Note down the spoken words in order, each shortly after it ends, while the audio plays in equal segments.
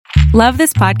Love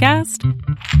this podcast?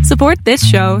 Support this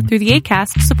show through the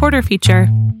Acast supporter feature.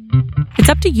 It's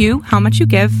up to you how much you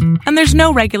give, and there's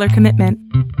no regular commitment.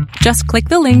 Just click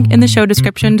the link in the show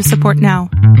description to support now.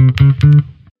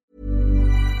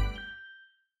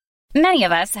 Many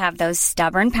of us have those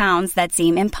stubborn pounds that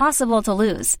seem impossible to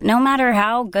lose, no matter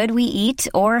how good we eat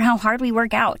or how hard we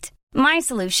work out. My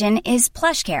solution is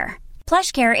PlushCare.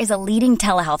 PlushCare is a leading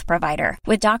telehealth provider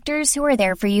with doctors who are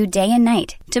there for you day and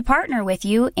night to partner with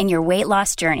you in your weight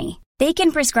loss journey. They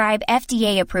can prescribe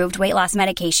FDA-approved weight loss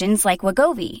medications like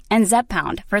Wegovy and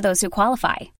Zepbound for those who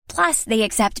qualify. Plus, they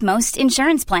accept most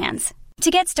insurance plans.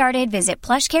 To get started, visit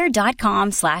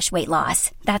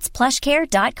plushcare.com/weightloss. That's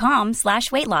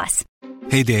plushcare.com/weightloss.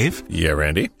 Hey, Dave. Yeah,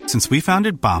 Randy. Since we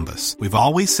founded Bombas, we've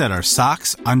always said our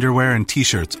socks, underwear, and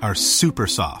T-shirts are super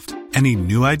soft. Any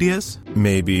new ideas?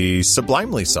 Maybe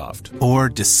sublimely soft. Or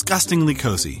disgustingly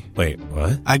cozy. Wait,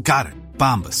 what? I got it.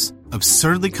 Bombas.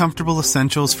 Absurdly comfortable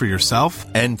essentials for yourself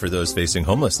and for those facing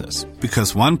homelessness.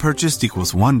 Because one purchased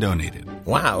equals one donated.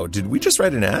 Wow, did we just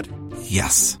write an ad?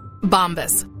 Yes.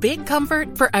 Bombas. Big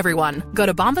comfort for everyone. Go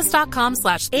to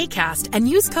bombas.com/ACAST and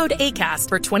use code ACAST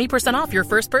for 20% off your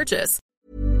first purchase.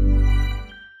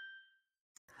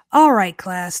 All right,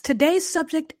 class. Today's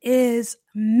subject is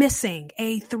Missing,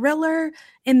 a thriller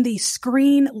in the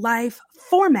screen life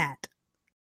format.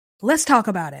 Let's talk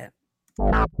about it.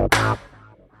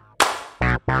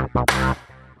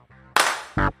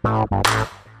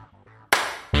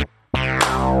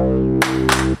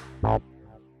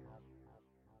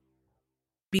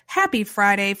 Happy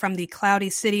Friday from the cloudy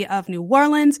city of New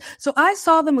Orleans. So I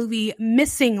saw the movie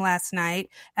Missing last night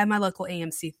at my local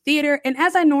AMC theater. And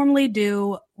as I normally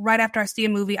do, right after I see a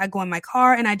movie, I go in my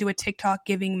car and I do a TikTok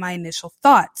giving my initial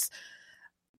thoughts.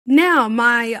 Now,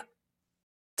 my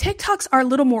TikToks are a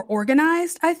little more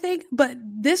organized, I think, but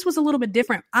this was a little bit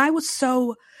different. I was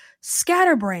so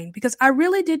scatterbrained because I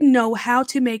really didn't know how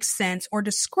to make sense or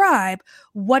describe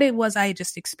what it was I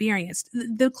just experienced.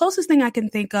 The closest thing I can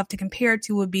think of to compare it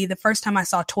to would be the first time I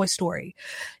saw Toy Story.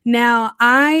 Now,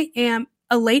 I am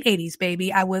a late 80s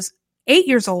baby. I was 8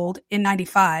 years old in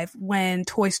 95 when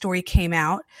Toy Story came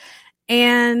out.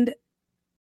 And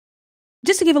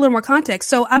just to give a little more context,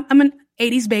 so I'm an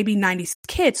 80s baby, 90s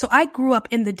kid. So I grew up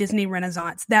in the Disney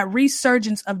Renaissance, that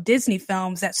resurgence of Disney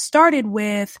films that started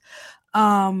with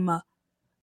The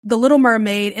Little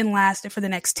Mermaid and lasted for the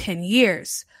next 10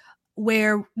 years,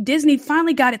 where Disney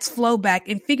finally got its flow back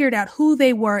and figured out who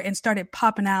they were and started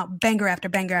popping out banger after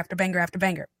banger after banger after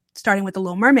banger, starting with The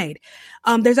Little Mermaid.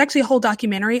 There's actually a whole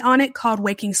documentary on it called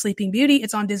Waking Sleeping Beauty.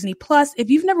 It's on Disney Plus. If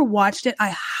you've never watched it,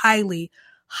 I highly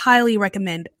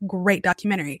recommend. Great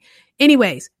documentary.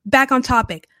 Anyways, back on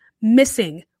topic.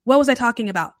 Missing. What was I talking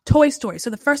about? Toy Story. So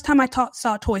the first time I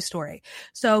saw Toy Story.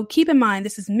 So keep in mind,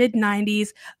 this is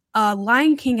mid-90s.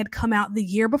 Lion King had come out the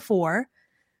year before.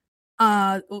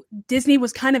 Disney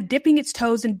was kind of dipping its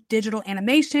toes in digital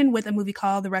animation with a movie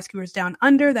called The Rescuers Down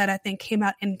Under that I think came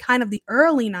out in kind of the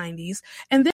early 90s.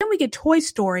 And then we get Toy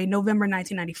Story, November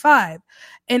 1995.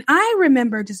 And I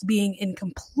remember just being in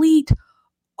complete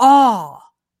awe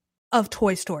of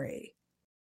Toy Story.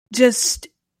 Just,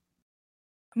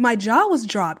 my jaw was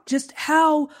dropped. Just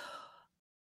how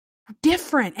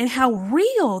different and how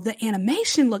real the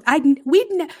animation looked.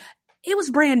 It was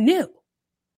brand new.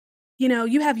 You know,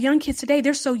 you have young kids today,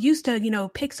 they're so used to,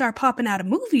 Pixar popping out a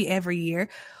movie every year.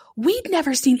 We'd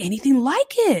never seen anything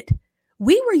like it.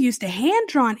 We were used to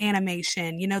hand-drawn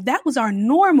animation. That was our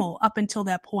normal up until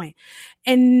that point.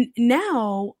 And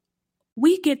now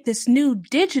we get this new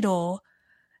digital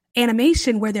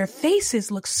animation where their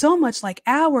faces look so much like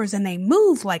ours and they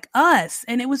move like us.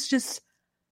 And it was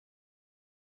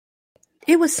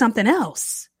something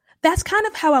else. That's kind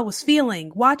of how I was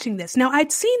feeling watching this. Now,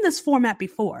 I'd seen this format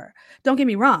before. Don't get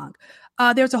me wrong.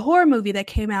 There's a horror movie that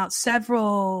came out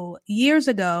several years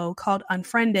ago called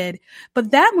Unfriended,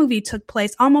 but that movie took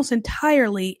place almost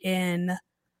entirely in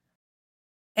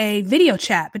a video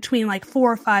chat between like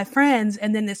 4 or 5 friends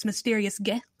and then this mysterious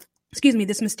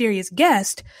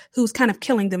guest who's kind of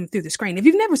killing them through the screen. If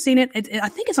you've never seen it, I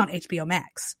think it's on HBO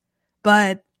Max.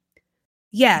 But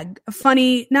yeah,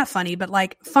 not funny, but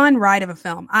like fun ride of a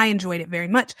film. I enjoyed it very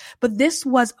much. But this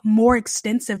was more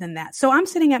extensive than that. So I'm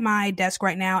sitting at my desk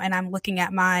right now and I'm looking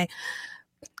at my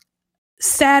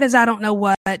sad as I don't know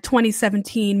what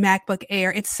 2017 MacBook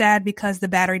Air. It's sad because the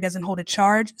battery doesn't hold a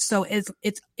charge. So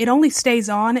it only stays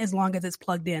on as long as it's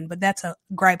plugged in. But that's a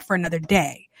gripe for another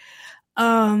day.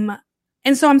 And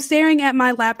so I'm staring at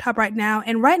my laptop right now.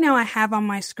 And right now I have on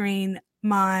my screen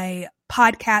my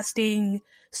podcasting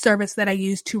service that I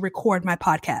use to record my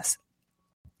podcast.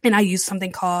 And I use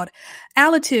something called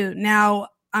Altitude. Now,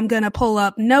 I'm going to pull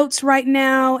up notes right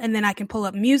now, and then I can pull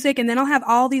up music, and then I'll have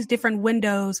all these different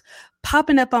windows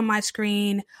popping up on my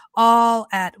screen all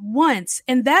at once.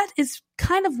 And that is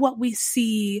kind of what we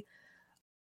see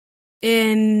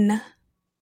in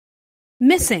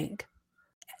Missing.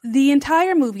 The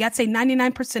entire movie, I'd say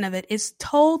 99% of it, is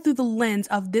told through the lens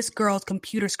of this girl's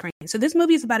computer screen. So this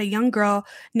movie is about a young girl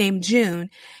named June,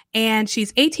 and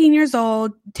she's 18 years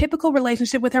old, typical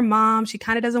relationship with her mom. She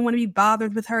kind of doesn't want to be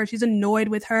bothered with her. She's annoyed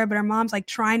with her, but her mom's like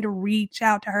trying to reach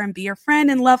out to her and be her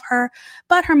friend and love her.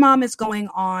 But her mom is going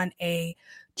on a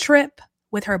trip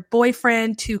with her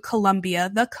boyfriend to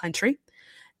Colombia, the country.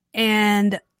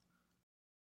 And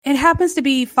it happens to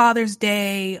be Father's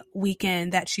Day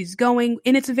weekend that she's going,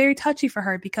 and it's very touchy for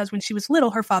her because when she was little,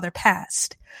 her father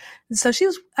passed. And so she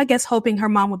was, I guess, hoping her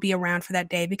mom would be around for that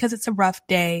day because it's a rough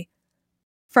day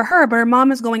for her. But her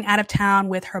mom is going out of town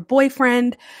with her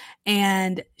boyfriend,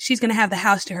 and she's going to have the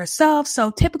house to herself. So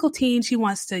typical teen, she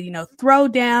wants to, throw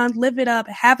down, live it up,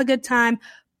 have a good time,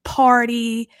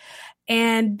 party.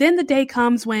 And then the day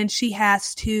comes when she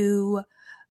has to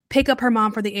pick up her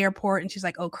mom for the airport, and she's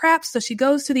like, oh crap. So she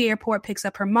goes to the airport, picks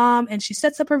up her mom, and she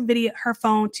sets up her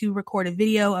phone to record a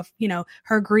video of,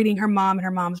 her greeting her mom and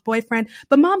her mom's boyfriend.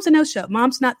 But mom's a no-show.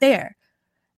 Mom's not there.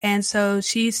 And so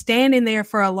she's standing there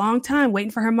for a long time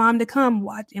waiting for her mom to come,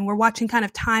 and we're watching kind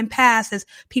of time pass as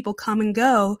people come and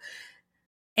go.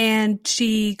 And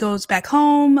she goes back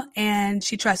home and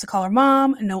she tries to call her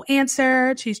mom. No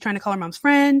answer. She's trying to call her mom's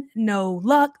friend. No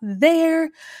luck there.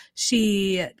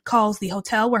 She calls the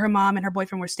hotel where her mom and her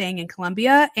boyfriend were staying in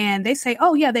Colombia. And they say,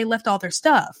 oh, yeah, they left all their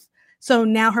stuff. So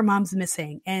now her mom's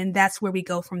missing. And that's where we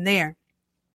go from there.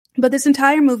 But this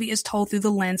entire movie is told through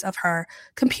the lens of her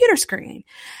computer screen.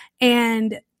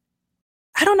 And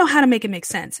I don't know how to make it make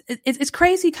sense. It's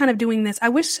crazy kind of doing this. I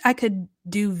wish I could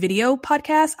do video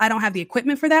podcasts. I don't have the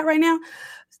equipment for that right now.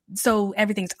 So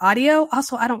everything's audio.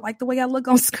 Also, I don't like the way I look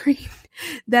on screen.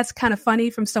 That's kind of funny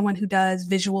from someone who does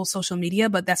visual social media,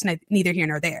 but that's neither here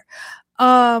nor there.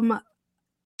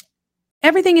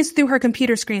 Everything is through her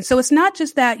computer screen. So it's not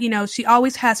just that, she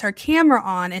always has her camera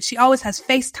on and she always has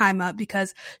FaceTime up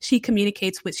because she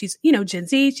communicates with, she's, Gen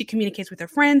Z. She communicates with her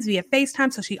friends via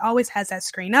FaceTime. So she always has that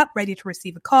screen up ready to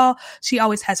receive a call. She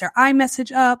always has her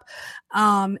iMessage up,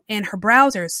 and her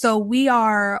browser. So we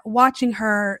are watching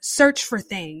her search for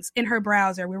things in her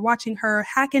browser. We're watching her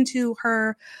hack into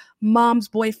her mom's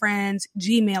boyfriend's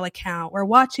Gmail account. We're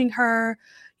watching her,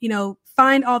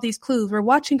 find all these clues. We're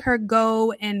watching her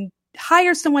go and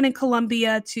hire someone in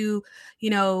Colombia to,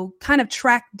 kind of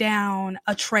track down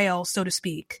a trail, so to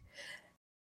speak.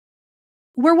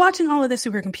 We're watching all of this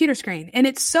through her computer screen, and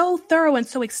it's so thorough and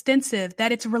so extensive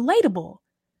that it's relatable.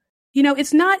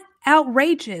 It's not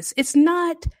outrageous. It's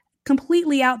not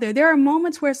completely out there. There are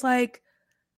moments where it's like,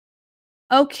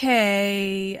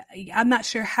 okay, I'm not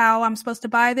sure how I'm supposed to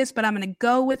buy this, but I'm going to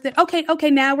go with it. Okay,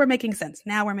 now we're making sense.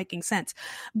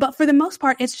 But for the most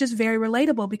part, it's just very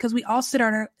relatable because we all sit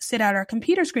at our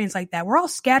computer screens like that. We're all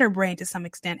scatterbrained to some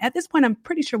extent. At this point, I'm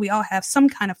pretty sure we all have some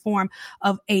kind of form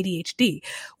of ADHD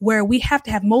where we have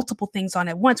to have multiple things on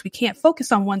at once. We can't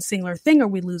focus on one singular thing or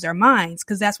we lose our minds,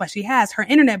 because that's why she has her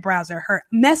internet browser, her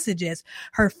messages,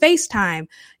 her FaceTime,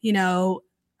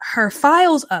 her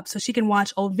files up so she can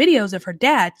watch old videos of her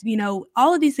dad,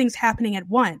 all of these things happening at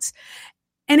once.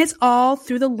 And it's all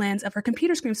through the lens of her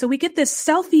computer screen. So we get this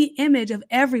selfie image of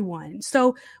everyone.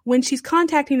 So when she's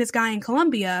contacting this guy in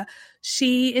Colombia,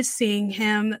 she is seeing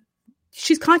him,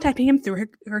 she's contacting him through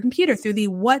her computer, through the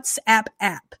WhatsApp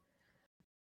app.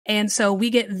 And so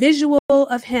we get visual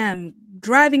of him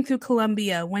driving through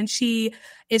Colombia. When she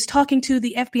is talking to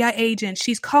the FBI agent,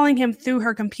 she's calling him through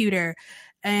her computer.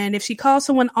 And if she calls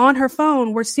someone on her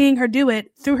phone, we're seeing her do it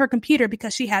through her computer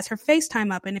because she has her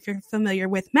FaceTime up. And if you're familiar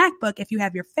with MacBook, if you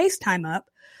have your FaceTime up,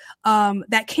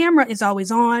 that camera is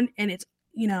always on, and it's,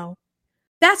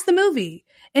 that's the movie.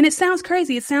 And it sounds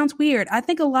crazy. It sounds weird. I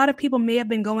think a lot of people may have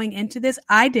been going into this.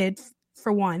 I did,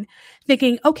 for one,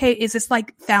 thinking, okay, is this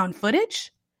like found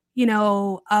footage? A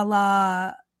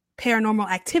la Paranormal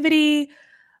Activity,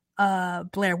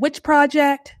 Blair Witch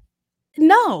Project.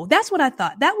 No, that's what I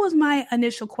thought. That was my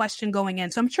initial question going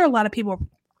in. So I'm sure a lot of people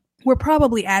were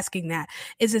probably asking that.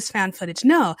 Is this found footage?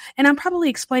 No. And I'm probably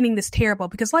explaining this terrible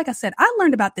because, like I said, I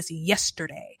learned about this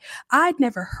yesterday. I'd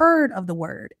never heard of the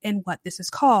word and what this is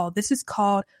called. This is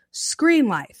called screen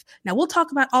life. Now, we'll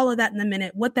talk about all of that in a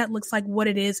minute, what that looks like, what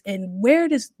it is, and where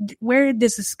does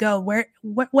this go?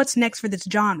 What's next for this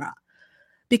genre?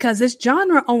 Because this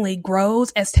genre only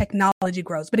grows as technology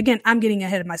grows. But again, I'm getting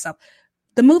ahead of myself.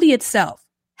 The movie itself,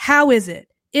 how is it?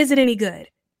 Is it any good?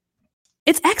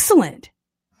 It's excellent.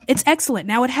 It's excellent.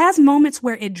 Now, it has moments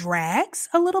where it drags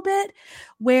a little bit,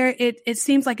 where it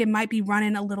seems like it might be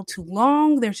running a little too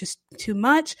long. There's just too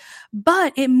much,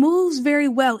 but it moves very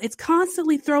well. It's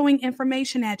constantly throwing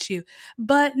information at you,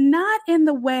 but not in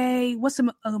the way, what's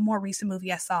a more recent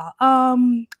movie I saw?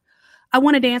 I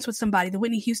Want to Dance with Somebody, the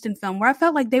Whitney Houston film, where I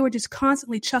felt like they were just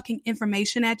constantly chucking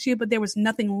information at you, but there was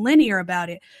nothing linear about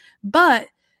it. But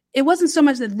it wasn't so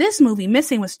much that this movie,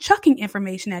 Missing, was chucking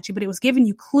information at you, but it was giving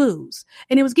you clues.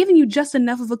 And it was giving you just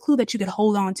enough of a clue that you could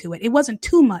hold on to it. It wasn't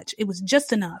too much. It was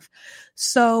just enough.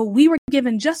 So we were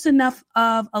given just enough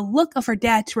of a look of her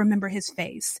dad to remember his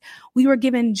face. We were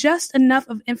given just enough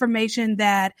of information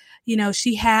that, you know,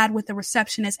 she had with the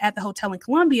receptionist at the hotel in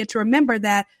Columbia to remember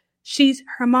that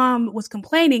her mom was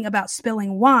complaining about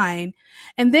spilling wine.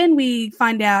 And then we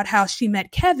find out how she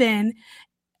met Kevin,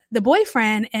 the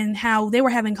boyfriend, and how they were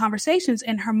having conversations,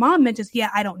 and her mom mentions, yeah,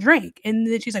 I don't drink. And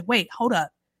then she's like, wait, hold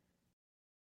up.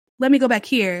 Let me go back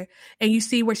here. And you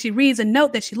see where she reads a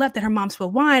note that she left that her mom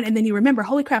spilled wine. And then you remember,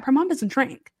 holy crap, her mom doesn't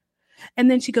drink.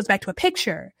 And then she goes back to a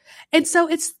picture. And so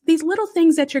it's these little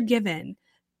things that you're given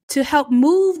to help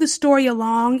move the story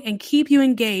along and keep you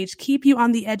engaged, keep you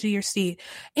on the edge of your seat.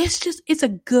 It's a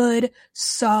good,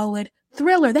 solid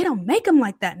thriller. They don't make them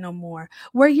like that no more,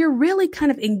 where you're really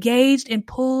kind of engaged and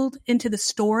pulled into the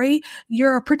story.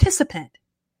 You're a participant.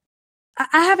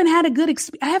 I haven't had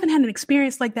an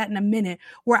experience like that in a minute,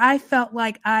 where I felt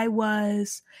like I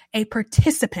was a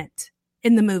participant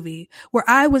in the movie, where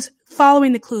I was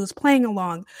following the clues, playing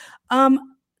along.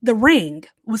 The Ring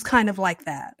was kind of like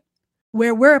that,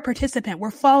 where we're a participant,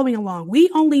 we're following along. We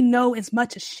only know as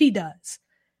much as she does.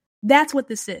 That's what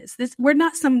this is. We're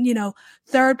not some,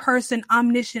 third person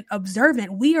omniscient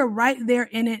observant. We are right there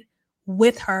in it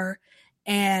with her,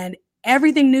 and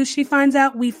everything new she finds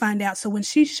out, we find out. So when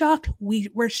she's shocked,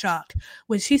 we're shocked.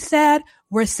 When she's sad,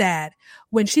 we're sad.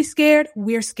 When she's scared,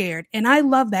 we're scared. And I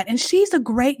love that. And she's a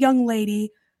great young lady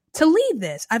to lead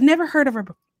this. I've never heard of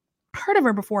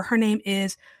her before. Her name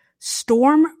is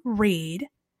Storm Reid.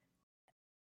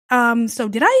 So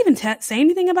did I even say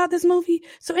anything about this movie?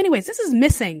 So anyways, this is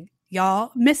Missing,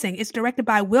 y'all. Missing. It's directed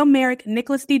by Will Merrick,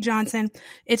 Nicholas D. Johnson.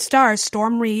 It stars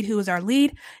Storm Reid, who is our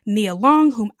lead, Nia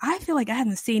Long, whom I feel like I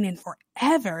haven't seen in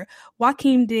forever,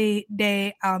 Joaquin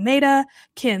de Almeida,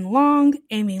 Ken Long,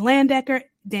 Amy Landecker,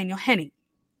 Daniel Henney.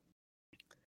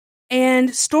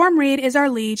 And Storm Reid is our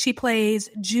lead. She plays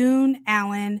June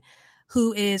Allen,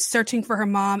 who is searching for her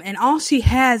mom, and all she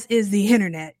has is the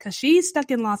internet, because she's stuck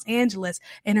in Los Angeles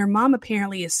and her mom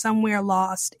apparently is somewhere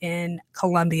lost in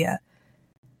Colombia.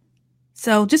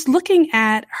 So just looking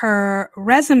at her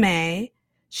resume,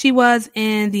 she was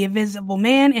in The Invisible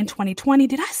Man in 2020.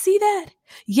 Did I see that?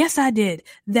 Yes, I did.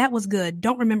 That was good.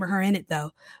 Don't remember her in it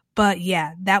though. But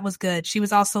yeah, that was good. She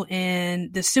was also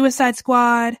in The Suicide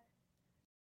Squad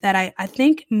that I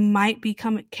think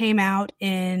came out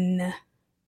in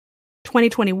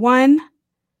 2021.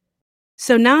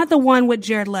 So not the one with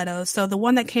Jared Leto. So the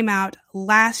one that came out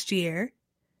last year.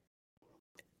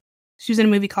 She was in a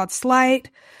movie called Slight.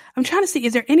 I'm trying to see,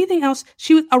 is there anything else?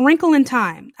 She was A Wrinkle in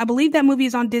Time. I believe that movie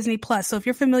is on Disney Plus. So if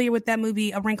you're familiar with that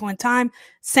movie, A Wrinkle in Time,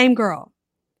 same girl.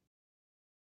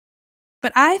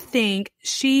 But I think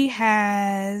she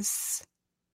has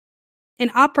an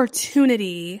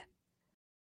opportunity.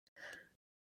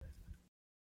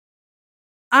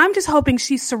 I'm just hoping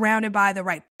she's surrounded by the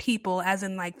right people, as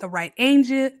in like the right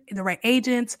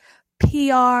agents,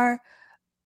 PR,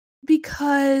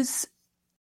 because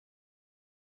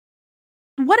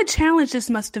what a challenge this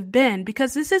must have been,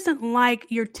 because this isn't like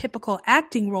your typical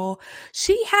acting role.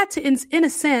 She had to, in a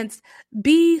sense,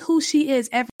 be who she is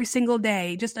every single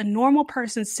day, just a normal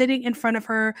person sitting in front of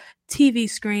her TV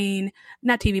screen,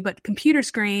 not TV, but computer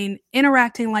screen,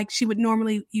 interacting like you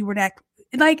would act.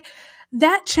 Like,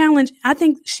 that challenge, I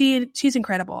think she's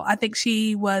incredible. I think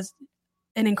she was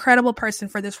an incredible person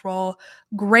for this role.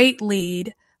 Great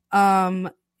lead.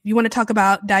 You want to talk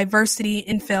about diversity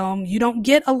in film. You don't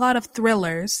get a lot of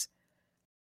thrillers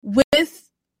with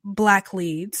Black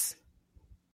leads.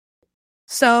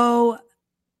 So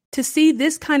to see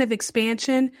this kind of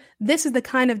expansion, this is the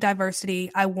kind of diversity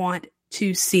I want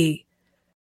to see.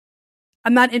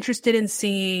 I'm not interested in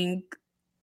seeing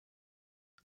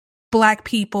Black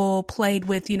people played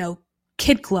with,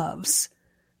 kid gloves.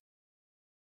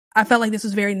 I felt like this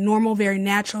was very normal, very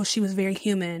natural. She was very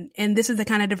human. And this is the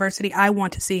kind of diversity I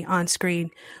want to see on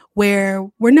screen, where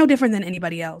we're no different than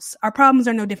anybody else. Our problems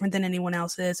are no different than anyone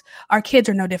else's. Our kids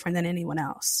are no different than anyone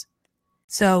else.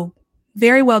 So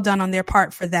very well done on their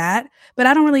part for that. But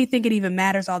I don't really think it even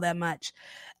matters all that much.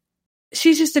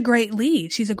 she's just a great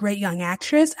lead. She's a great young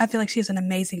actress. I feel like she has an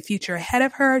amazing future ahead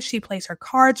of her. She plays her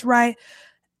cards right.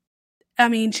 I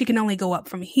mean, she can only go up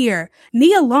from here.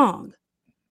 Nia Long.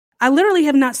 I literally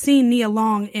have not seen Nia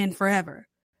Long in forever.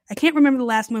 I can't remember the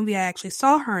last movie I actually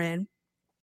saw her in,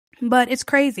 but it's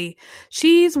crazy.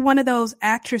 She's one of those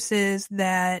actresses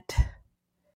that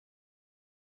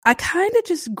I kind of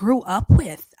just grew up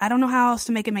with. I don't know how else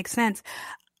to make it make sense.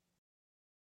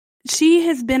 She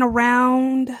has been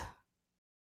around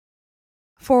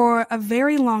for a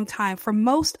very long time, for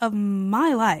most of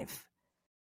my life.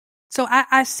 So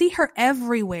I see her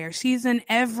everywhere. She's in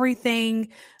everything.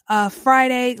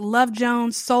 Friday, Love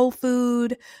Jones, Soul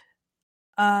Food,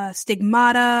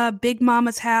 Stigmata, Big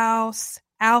Mama's House,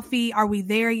 Alfie, Are We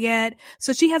There Yet?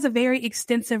 So she has a very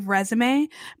extensive resume,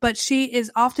 but she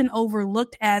is often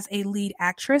overlooked as a lead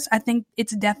actress. I think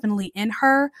it's definitely in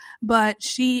her, but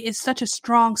she is such a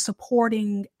strong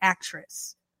supporting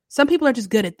actress. Some people are just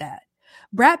good at that.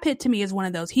 Brad Pitt to me is one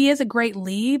of those. He is a great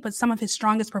lead, but some of his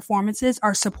strongest performances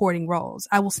are supporting roles.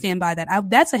 I will stand by that.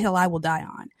 That's a hill I will die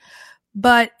on.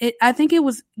 But I think it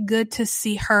was good to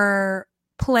see her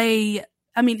play.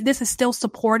 I mean, this is still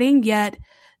supporting, yet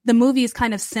the movie is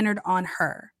kind of centered on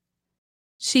her.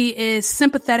 She is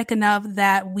sympathetic enough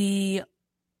that we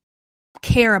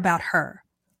care about her.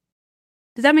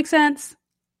 Does that make sense?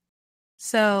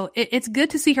 So it's good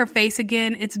to see her face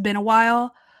again. It's been a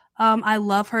while. I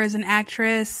love her as an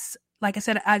actress. Like I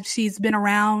said, she's been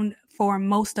around for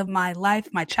most of my life,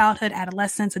 my childhood,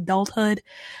 adolescence, adulthood.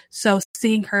 So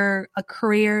seeing her a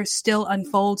career still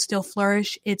unfold, still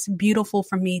flourish, it's beautiful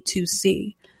for me to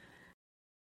see.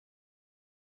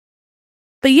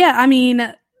 But yeah, I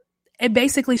mean,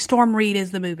 basically Storm Reid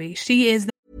is the movie. She is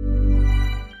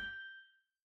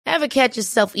Ever catch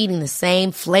yourself eating the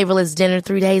same flavorless dinner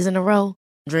 3 days in a row?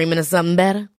 Dreaming of something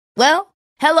better? Well,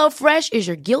 HelloFresh is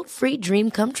your guilt-free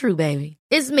dream come true, baby.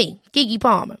 It's me, Keke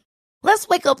Palmer. Let's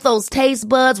wake up those taste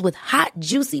buds with hot,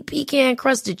 juicy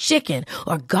pecan-crusted chicken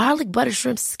or garlic butter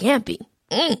shrimp scampi.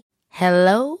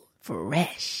 Hello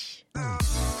Fresh.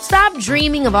 Stop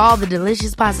dreaming of all the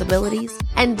delicious possibilities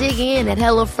and dig in at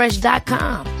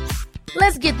HelloFresh.com.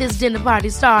 Let's get this dinner party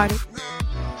started.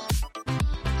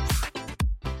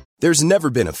 There's never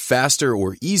been a faster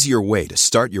or easier way to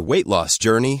start your weight loss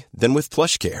journey than with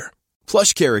PlushCare.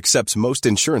 PlushCare accepts most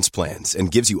insurance plans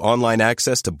and gives you online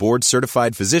access to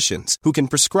board-certified physicians who can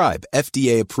prescribe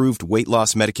FDA-approved weight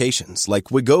loss medications like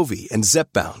Wegovy and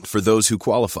Zepbound for those who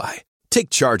qualify. Take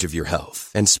charge of your health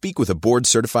and speak with a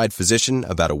board-certified physician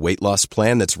about a weight loss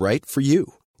plan that's right for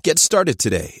you. Get started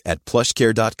today at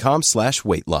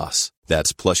plushcare.com/weight-loss.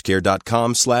 That's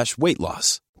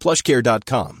plushcare.com/weight-loss.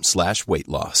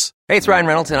 plushcare.com/weight-loss. Hey, it's Ryan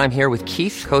Reynolds, and I'm here with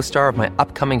Keith, co-star of my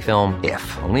upcoming film,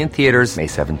 If, only in theaters May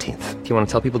 17th. Do you want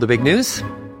to tell people the big news?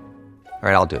 All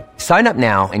right, I'll do it. Sign up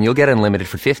now and you'll get unlimited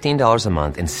for $15 a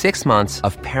month and 6 months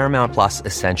of Paramount Plus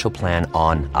Essential Plan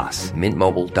on us.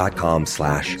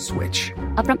 MintMobile.com/switch.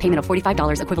 Upfront payment of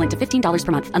 $45 equivalent to $15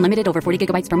 per month. Unlimited over 40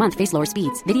 gigabytes per month. Face lower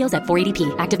speeds. Videos at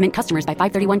 480p. Active Mint customers by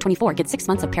 531.24 get 6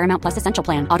 months of Paramount Plus Essential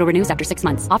Plan. Auto renews after 6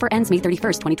 months. Offer ends May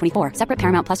 31st, 2024. Separate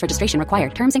Paramount Plus registration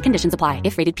required. Terms and conditions apply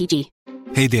if rated PG.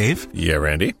 Hey, Dave. Yeah,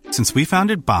 Randy. Since we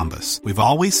founded Bombas, we've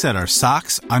always said our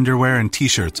socks, underwear, and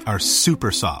T-shirts are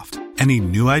super soft. Any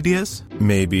new ideas?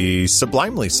 Maybe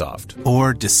sublimely soft.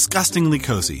 Or disgustingly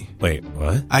cozy. Wait,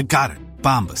 what? I got it.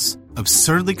 Bombas.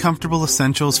 Absurdly comfortable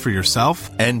essentials for yourself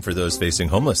And for those facing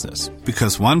homelessness.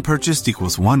 because one purchased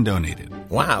equals one donated.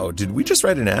 Wow, did we just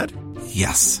write an ad?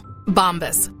 Yes.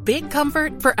 Bombas. Big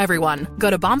comfort for everyone.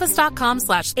 Go to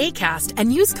bombas.com/ACAST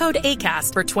and use code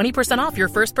ACAST for 20% off your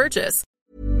first purchase.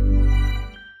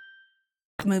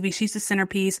 movie. She's the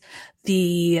centerpiece.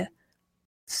 The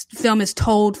film is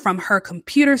told from her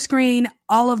computer screen.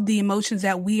 All of the emotions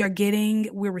that we are getting,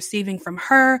 we're receiving from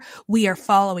her. We are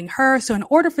following her. So in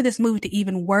order for this movie to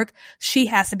even work, she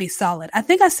has to be solid. I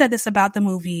think I said this about the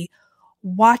movie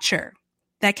Watcher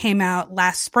that came out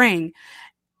last spring.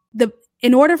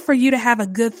 In order for you to have a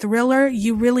good thriller,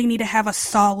 you really need to have a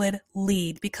solid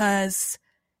lead, because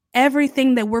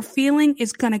everything that we're feeling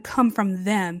is going to come from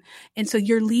them. And so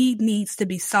your lead needs to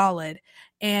be solid.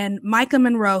 And Micah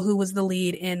Monroe, who was the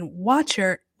lead in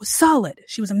Watcher, was solid.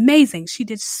 She was amazing. She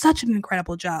did such an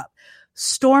incredible job.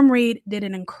 Storm Reid did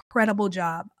an incredible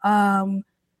job.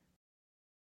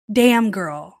 Damn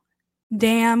girl,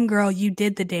 you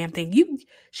did the damn thing.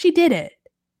 She did it.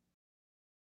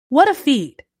 What a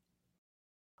feat.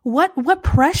 What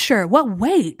pressure, what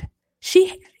weight.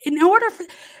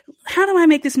 How do I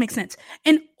make this make sense?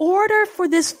 In order for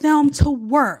this film to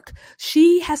work,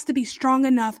 she has to be strong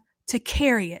enough to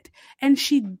carry it. And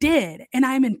she did. And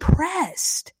I'm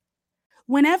impressed.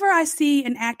 whenever I see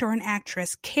an actor or an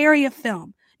actress carry a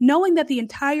film, knowing that the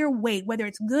entire weight, whether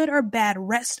it's good or bad,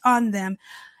 rests on them,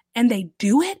 and they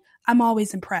do it, I'm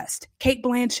always impressed. Cate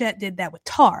Blanchett did that with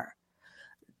Tar.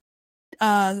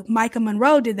 Micah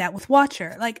Monroe did that with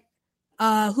Watcher. Like,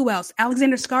 who else?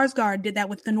 Alexander Skarsgård did that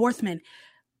with The Northman.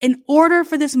 In order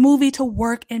for this movie to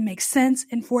work and make sense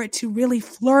and for it to really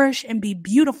flourish and be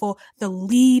beautiful, the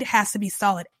lead has to be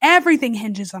solid. Everything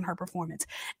hinges on her performance.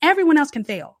 Everyone else can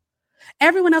fail.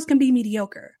 Everyone else can be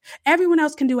mediocre. Everyone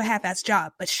else can do a half-assed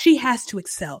job, but she has to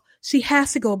excel. She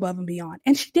has to go above and beyond.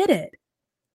 And she did it.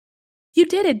 You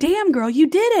did it. Damn, girl, you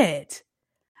did it.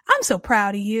 I'm so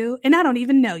proud of you, and I don't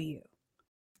even know you.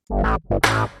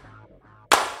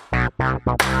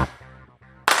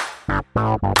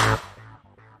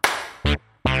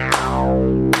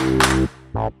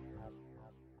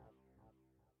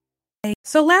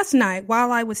 So last night,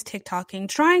 while I was TikToking,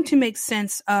 trying to make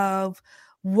sense of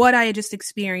what I had just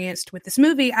experienced with this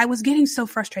movie, I was getting so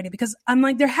frustrated because I'm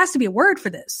like, there has to be a word for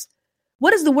this.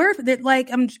 What is the word for that? Like,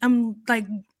 I'm like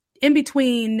in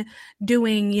between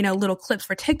doing, little clips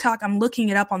for TikTok, I'm looking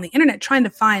it up on the internet, trying to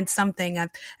find something.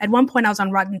 At one point I was on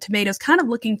Rotten Tomatoes, kind of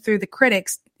looking through the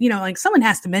critics, like someone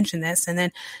has to mention this. And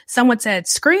then someone said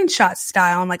screenshot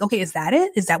style. I'm like, okay, is that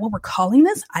it? Is that what we're calling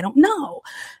this? I don't know.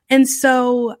 And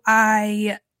so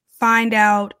I find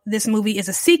out this movie is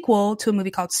a sequel to a movie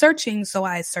called Searching. So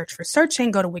I search for Searching,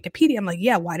 go to Wikipedia. I'm like,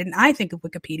 yeah, why didn't I think of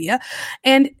Wikipedia?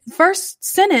 And first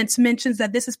sentence mentions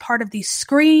that this is part of the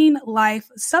screen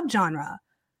life subgenre.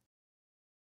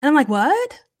 And I'm like,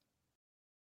 what?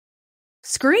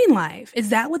 Screen life. Is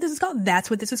that what this is called? That's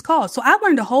what this is called. So I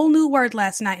learned a whole new word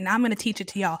last night and I'm going to teach it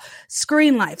to y'all.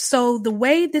 Screen life. So the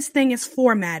way this thing is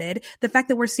formatted, the fact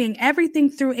that we're seeing everything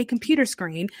through a computer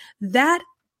screen, that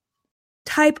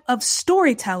type of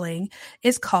storytelling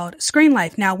is called screen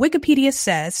life. Now, Wikipedia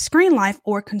says screen life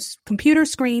or computer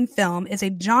screen film is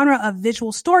a genre of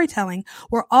visual storytelling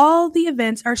where all the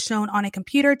events are shown on a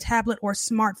computer, tablet, or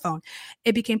smartphone.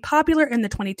 It became popular in the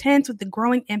 2010s with the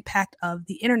growing impact of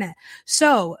the internet.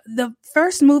 So the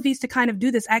first movies to kind of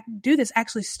do this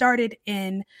actually started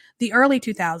in the early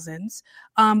 2000s,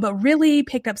 but really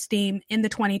picked up steam in the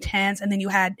 2010s. And then you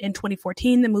had in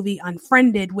 2014, the movie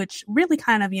Unfriended, which really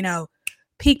kind of,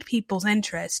 piqued people's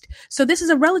interest. So this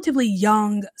is a relatively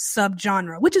young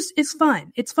subgenre, which is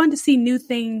fun. It's fun to see new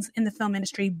things in the film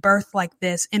industry birth like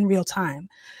this in real time.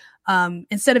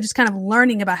 Instead of just kind of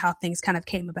learning about how things kind of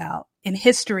came about in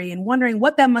history and wondering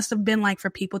what that must have been like for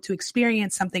people to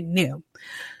experience something new.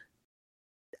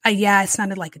 Yeah, I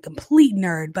sounded like a complete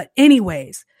nerd, but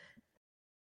anyways.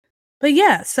 But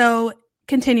yeah, so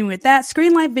continuing with that,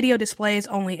 screen life video displays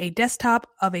only a desktop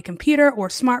of a computer or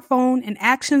smartphone and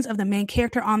actions of the main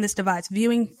character on this device,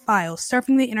 viewing files,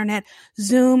 surfing the internet,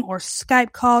 Zoom or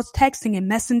Skype calls, texting and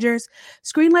messengers.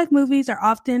 Screen life movies are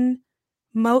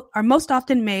most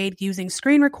often made using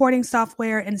screen recording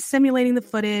software and simulating the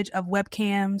footage of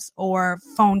webcams or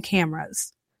phone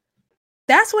cameras.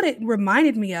 That's what it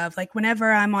reminded me of. Like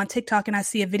whenever I'm on TikTok and I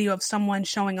see a video of someone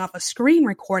showing off a screen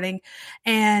recording,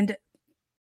 and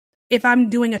if I'm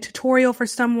doing a tutorial for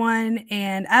someone,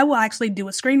 and I will actually do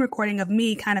a screen recording of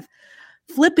me kind of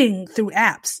flipping through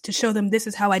apps to show them this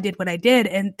is how I did what I did.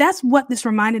 And that's what this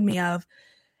reminded me of.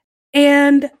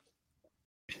 And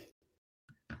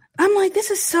I'm like,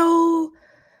 this is so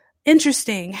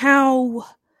interesting how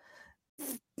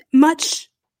much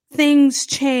things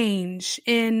change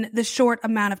in the short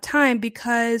amount of time,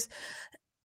 because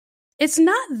it's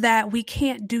not that we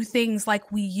can't do things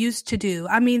like we used to do.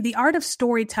 I mean, the art of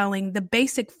storytelling, the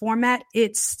basic format,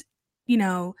 it's,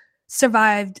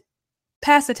 survived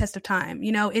past the test of time.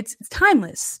 It's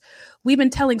timeless. We've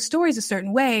been telling stories a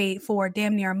certain way for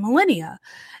damn near a millennia.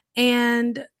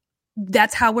 And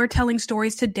that's how we're telling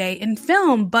stories today in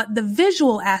film. But the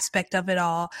visual aspect of it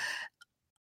all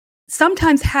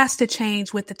sometimes has to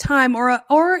change with the time,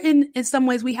 or in some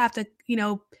ways we have to,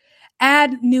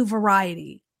 add new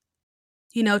variety,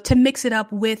 to mix it up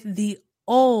with the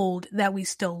old that we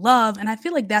still love. And I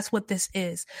feel like that's what this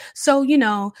is. So,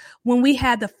 when we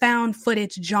had the found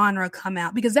footage genre come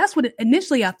out, because that's what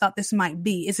initially I thought this might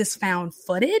be, is this found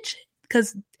footage?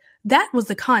 Because that was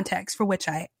the context for which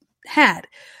I had.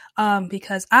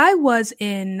 Because I was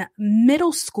in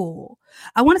middle school,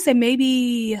 I want to say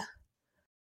maybe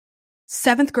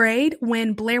 7th grade,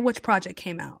 when Blair Witch Project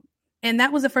came out. And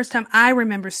that was the first time I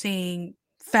remember seeing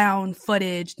found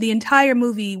footage, the entire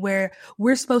movie, where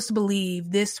we're supposed to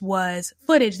believe this was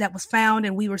footage that was found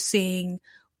and we were seeing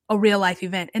a real life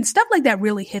event. And stuff like that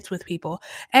really hits with people.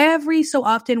 Every so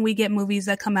often we get movies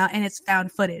that come out and it's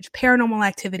found footage, Paranormal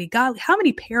Activity. God, how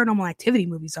many Paranormal Activity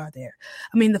movies are there?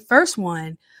 I mean, the first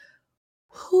one,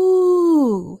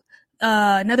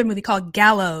 another movie called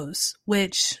Gallows,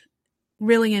 which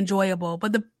really enjoyable.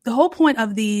 But the whole point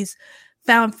of these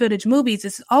found footage movies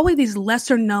is always these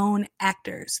lesser known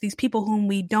actors, these people whom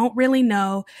we don't really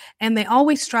know, and they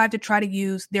always strive to try to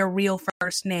use their real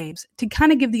first names to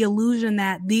kind of give the illusion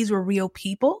that these were real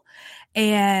people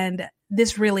and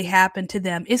this really happened to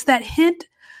them. It's that hint,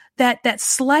 that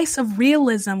slice of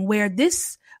realism where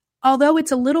this, although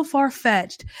it's a little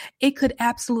far-fetched, it could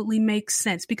absolutely make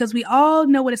sense because we all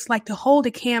know what it's like to hold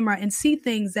a camera and see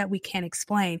things that we can't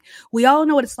explain. We all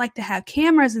know what it's like to have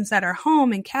cameras inside our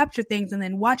home and capture things and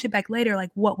then watch it back later like,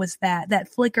 what was that?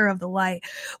 That flicker of the light.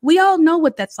 We all know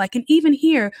what that's like. And even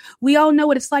here, we all know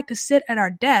what it's like to sit at our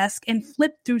desk and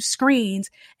flip through screens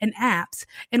and apps,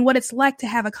 and what it's like to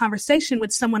have a conversation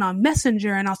with someone on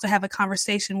Messenger and also have a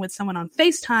conversation with someone on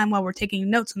FaceTime while we're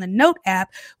taking notes on the Note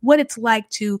app, what it's like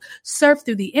to surf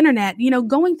through the internet,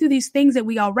 going through these things that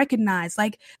we all recognize,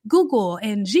 like Google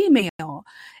and Gmail.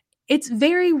 It's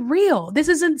very real. This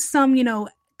isn't some,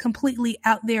 completely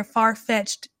out there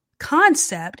far-fetched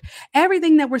concept.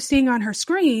 Everything that we're seeing on her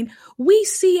screen, we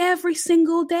see every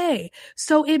single day.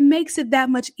 So it makes it that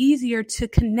much easier to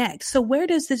connect. So where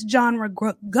does this genre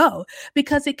go?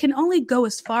 Because it can only go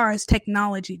as far as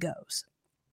technology goes.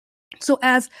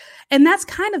 And that's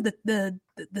kind of the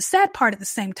sad part at the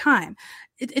same time.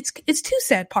 It's two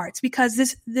sad parts because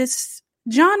this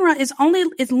genre is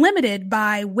limited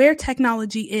by where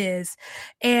technology is,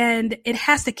 and it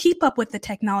has to keep up with the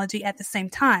technology at the same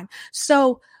time.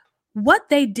 So what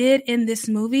they did in this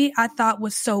movie, I thought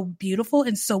was so beautiful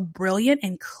and so brilliant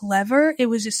and clever. It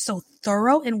was just so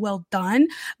thorough and well done.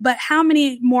 But how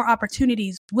many more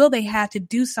opportunities will they have to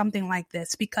do something like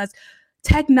this? Because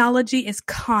technology is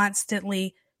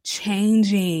constantly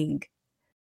changing.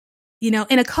 In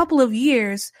a couple of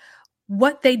years,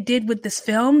 what they did with this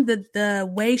film, the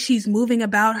way she's moving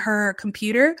about her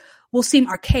computer will seem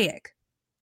archaic.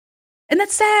 And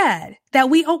that's sad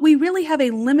that we really have a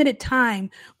limited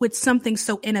time with something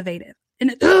so innovative.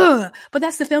 But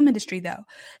that's the film industry, though.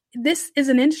 This is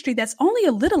an industry that's only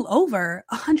a little over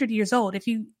 100 years old. If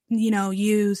you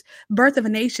use Birth of a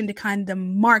Nation to kind of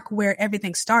mark where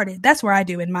everything started. That's where I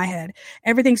do in my head.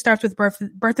 Everything starts with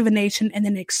Birth of a Nation and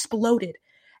then exploded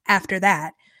after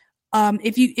that.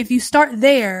 If you start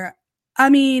there, I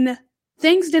mean,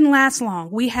 things didn't last long.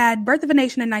 We had Birth of a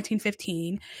Nation in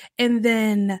 1915, and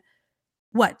then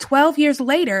 12 years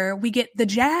later, we get The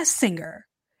Jazz Singer.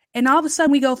 And all of a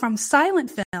sudden we go from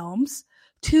silent films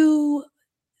to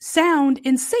sound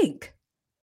in sync.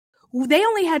 They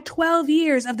only had 12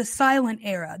 years of the silent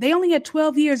era. They only had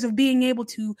 12 years of being able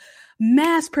to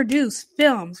mass produce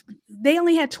films. They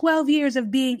only had 12 years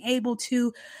of being able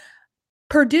to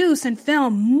produce and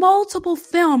film multiple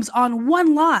films on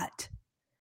one lot.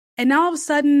 And now all of a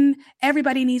sudden,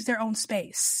 everybody needs their own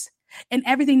space and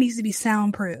everything needs to be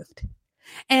soundproofed.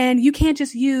 And you can't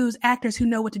just use actors who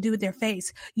know what to do with their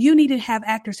face. You need to have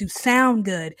actors who sound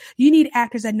good. You need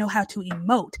actors that know how to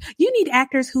emote. You need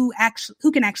actors who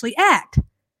can actually act.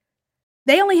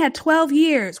 They only had 12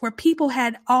 years where people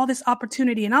had all this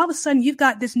opportunity, and all of a sudden you've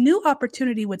got this new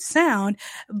opportunity with sound,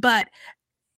 but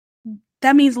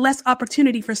that means less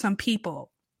opportunity for some people.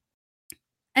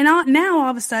 And now all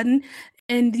of a sudden,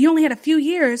 and you only had a few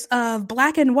years of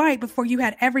black and white before you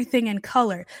had everything in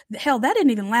color. Hell, that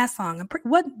didn't even last long.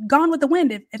 Gone with the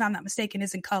Wind, if I'm not mistaken,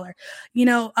 is in color.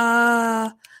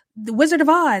 The Wizard of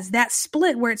Oz, that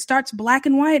split where it starts black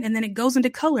and white and then it goes into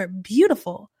color.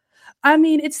 Beautiful. I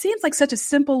mean, it seems like such a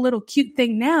simple little cute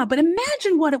thing now, but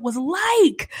imagine what it was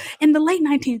like in the late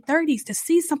 1930s to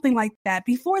see something like that.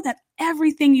 Before that,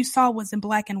 everything you saw was in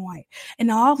black and white. And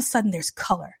now all of a sudden there's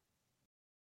color.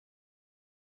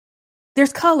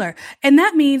 There's color. And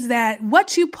that means that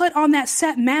what you put on that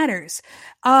set matters.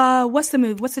 What's the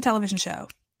movie? What's the television show?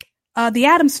 The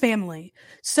Addams Family.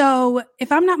 So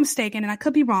if I'm not mistaken, and I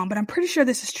could be wrong, but I'm pretty sure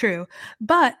this is true,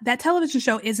 but that television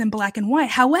show is in black and white.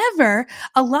 However,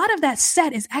 a lot of that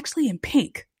set is actually in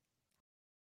pink.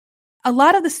 A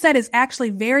lot of the set is actually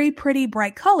very pretty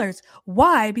bright colors.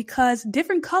 Why? Because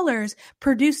different colors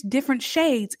produce different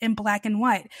shades in black and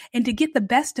white. And to get the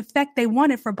best effect they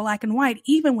wanted for black and white,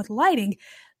 even with lighting,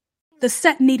 the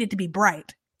set needed to be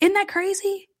bright. Isn't that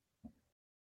crazy?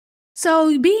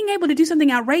 So being able to do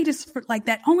something outrageous like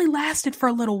that only lasted for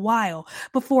a little while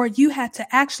before you had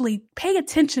to actually pay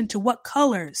attention to what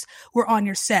colors were on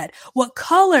your set, what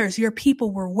colors your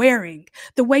people were wearing,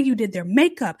 the way you did their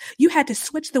makeup. You had to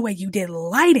switch the way you did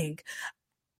lighting.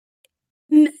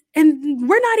 And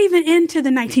we're not even into the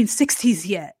 1960s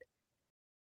yet.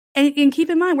 And keep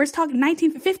in mind, we're talking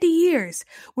 1950 years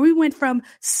where we went from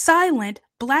silent,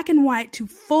 black and white to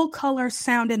full color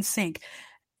sound and sync.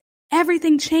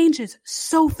 Everything changes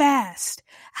so fast.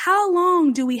 How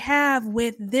long do we have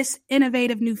with this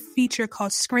innovative new feature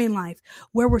called Screen Life,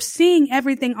 where we're seeing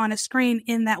everything on a screen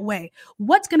in that way?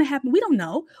 What's going to happen? We don't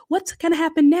know. What's going to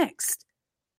happen next?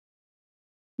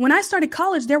 When I started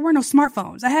college, there were no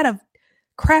smartphones. I had a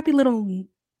crappy little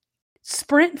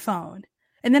Sprint phone.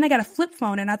 And then I got a flip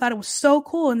phone and I thought it was so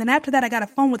cool. And then after that, I got a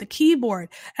phone with a keyboard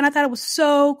and I thought it was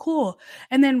so cool.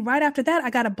 And then right after that, I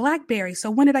got a BlackBerry.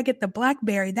 So when did I get the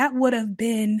BlackBerry? That would have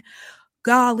been,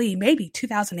 golly, maybe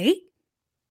 2008.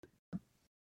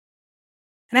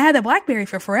 And I had the BlackBerry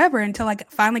for forever until I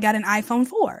finally got an iPhone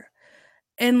 4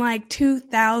 in like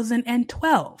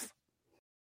 2012.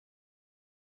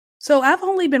 So I've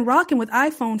only been rocking with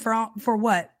iPhone for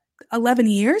what, 11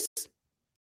 years?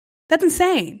 That's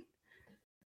insane.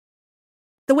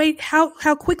 The way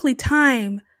how quickly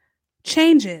time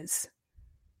changes.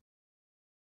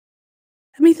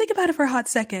 I mean, think about it for a hot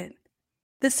second.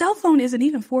 The cell phone isn't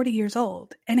even 40 years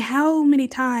old. And how many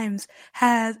times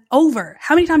over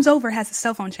has the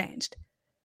cell phone changed?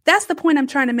 That's the point I'm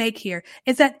trying to make here,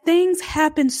 is that things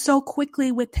happen so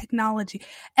quickly with technology.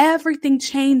 Everything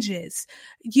changes,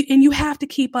 and you have to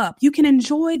keep up. You can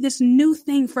enjoy this new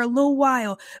thing for a little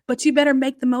while, but you better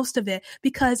make the most of it,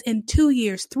 because in 2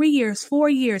 years, 3 years, 4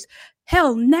 years,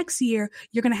 hell, next year,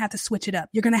 you're going to have to switch it up.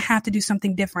 You're going to have to do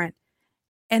something different.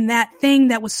 And that thing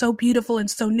that was so beautiful and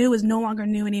so new is no longer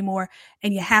new anymore.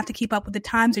 And you have to keep up with the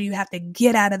times, or you have to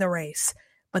get out of the race.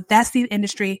 But that's the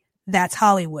industry. That's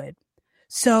Hollywood.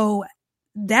 So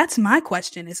that's my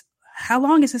question, is how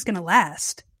long is this going to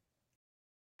last?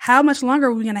 How much longer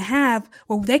are we going to have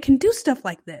where they can do stuff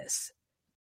like this?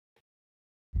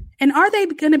 And are they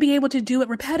going to be able to do it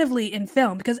repetitively in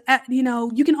film? Because,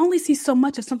 you can only see so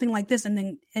much of something like this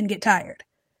and get tired.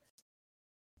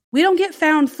 We don't get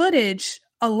found footage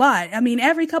a lot. I mean,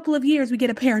 every couple of years we get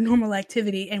a Paranormal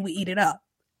Activity and we eat it up.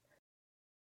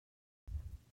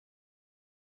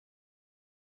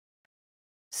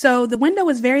 So the window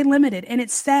is very limited, and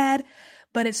it's sad,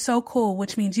 but it's so cool,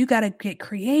 which means you got to get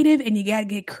creative, and you got to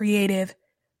get creative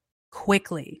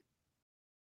quickly.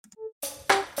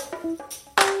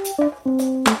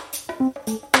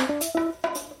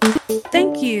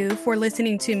 Thank you for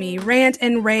listening to me rant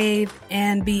and rave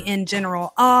and be in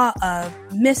general awe of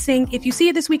Missing. If you see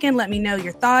it this weekend, let me know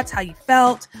your thoughts, how you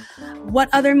felt, what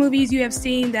other movies you have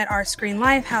seen that are Screen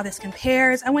Life, how this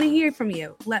compares. I want to hear from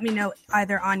you. Let me know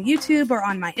either on YouTube or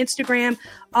on my Instagram.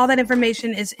 All that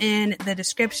information is in the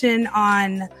description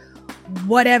on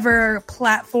whatever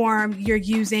platform you're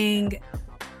using.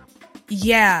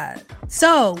 Yeah.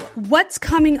 So what's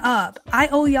coming up? I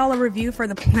owe y'all a review for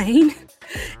The Plane.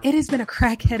 It has been a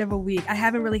crackhead of a week. I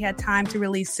haven't really had time to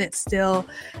really sit still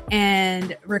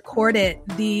and record it.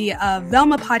 The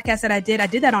Velma podcast that I did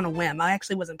that on a whim. I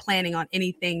actually wasn't planning on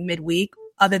anything midweek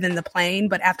other than The Plane,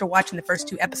 but after watching the first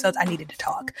 2 episodes, I needed to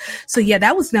talk. So yeah,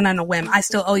 that was done on a whim. I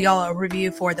still owe y'all a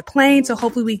review for The Plane, so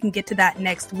hopefully we can get to that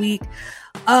next week.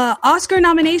 Oscar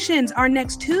nominations are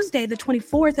next Tuesday, the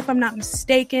 24th, if I'm not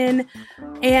mistaken.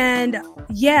 And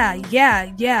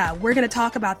yeah, we're going to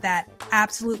talk about that.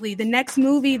 Absolutely. The next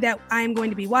movie that I'm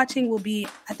going to be watching will be,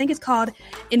 I think it's called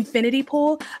Infinity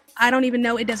Pool. I don't even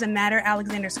know. It doesn't matter.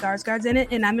 Alexander Skarsgård's in it,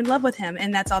 and I'm in love with him.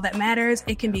 And that's all that matters.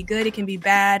 It can be good. It can be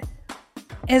bad.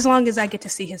 As long as I get to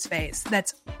see his face.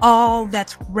 That's all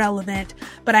that's relevant.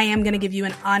 But I am going to give you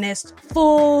an honest,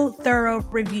 full, thorough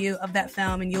review of that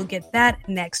film, and you'll get that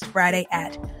next Friday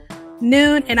at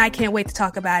noon. And I can't wait to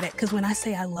talk about it, because when I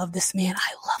say I love this man,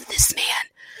 I love this man.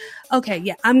 Okay,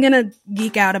 yeah, I'm going to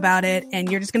geek out about it,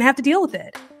 and you're just going to have to deal with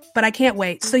it. But I can't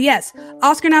wait. So yes,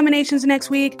 Oscar nominations next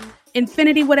week.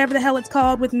 Infinity, whatever the hell it's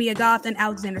called, with Mia Goth and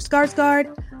Alexander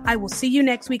Skarsgård. I will see you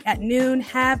next week at noon.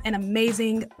 Have an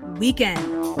amazing weekend.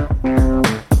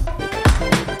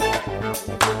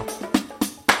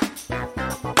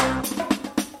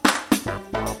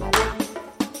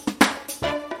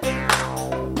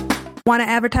 Want to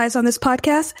advertise on this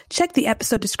podcast? Check the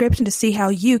episode description to see how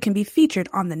you can be featured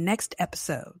on the next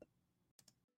episode.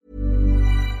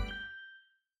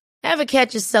 Ever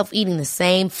catch yourself eating the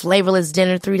same flavorless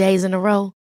dinner 3 days in a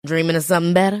row? Dreaming of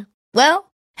something better?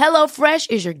 Well, HelloFresh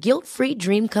is your guilt-free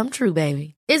dream come true,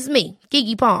 baby. It's me,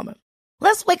 Keke Palmer.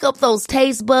 Let's wake up those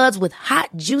taste buds with hot,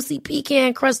 juicy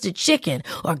pecan-crusted chicken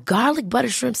or garlic butter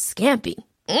shrimp scampi.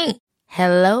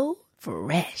 Hello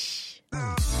Fresh.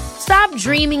 Stop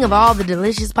dreaming of all the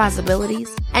delicious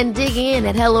possibilities and dig in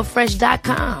at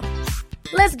HelloFresh.com.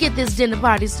 Let's get this dinner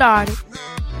party started.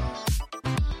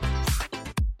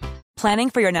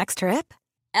 Planning for your next trip?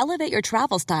 Elevate your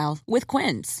travel style with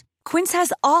Quince. Quince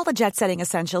has all the jet-setting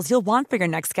essentials you'll want for your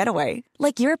next getaway,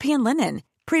 like European linen,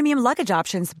 premium luggage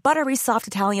options, buttery soft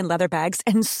Italian leather bags,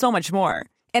 and so much more.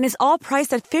 And is all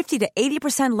priced at 50 to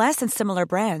 80% less than similar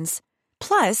brands.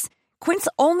 Plus, Quince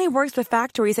only works with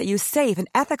factories that use safe and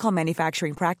ethical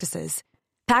manufacturing practices.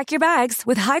 Pack your bags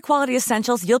with high-quality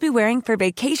essentials you'll be wearing for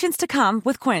vacations to come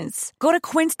with Quince. Go to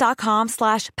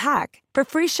quince.com/pack for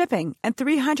free shipping and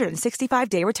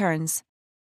 365-day returns.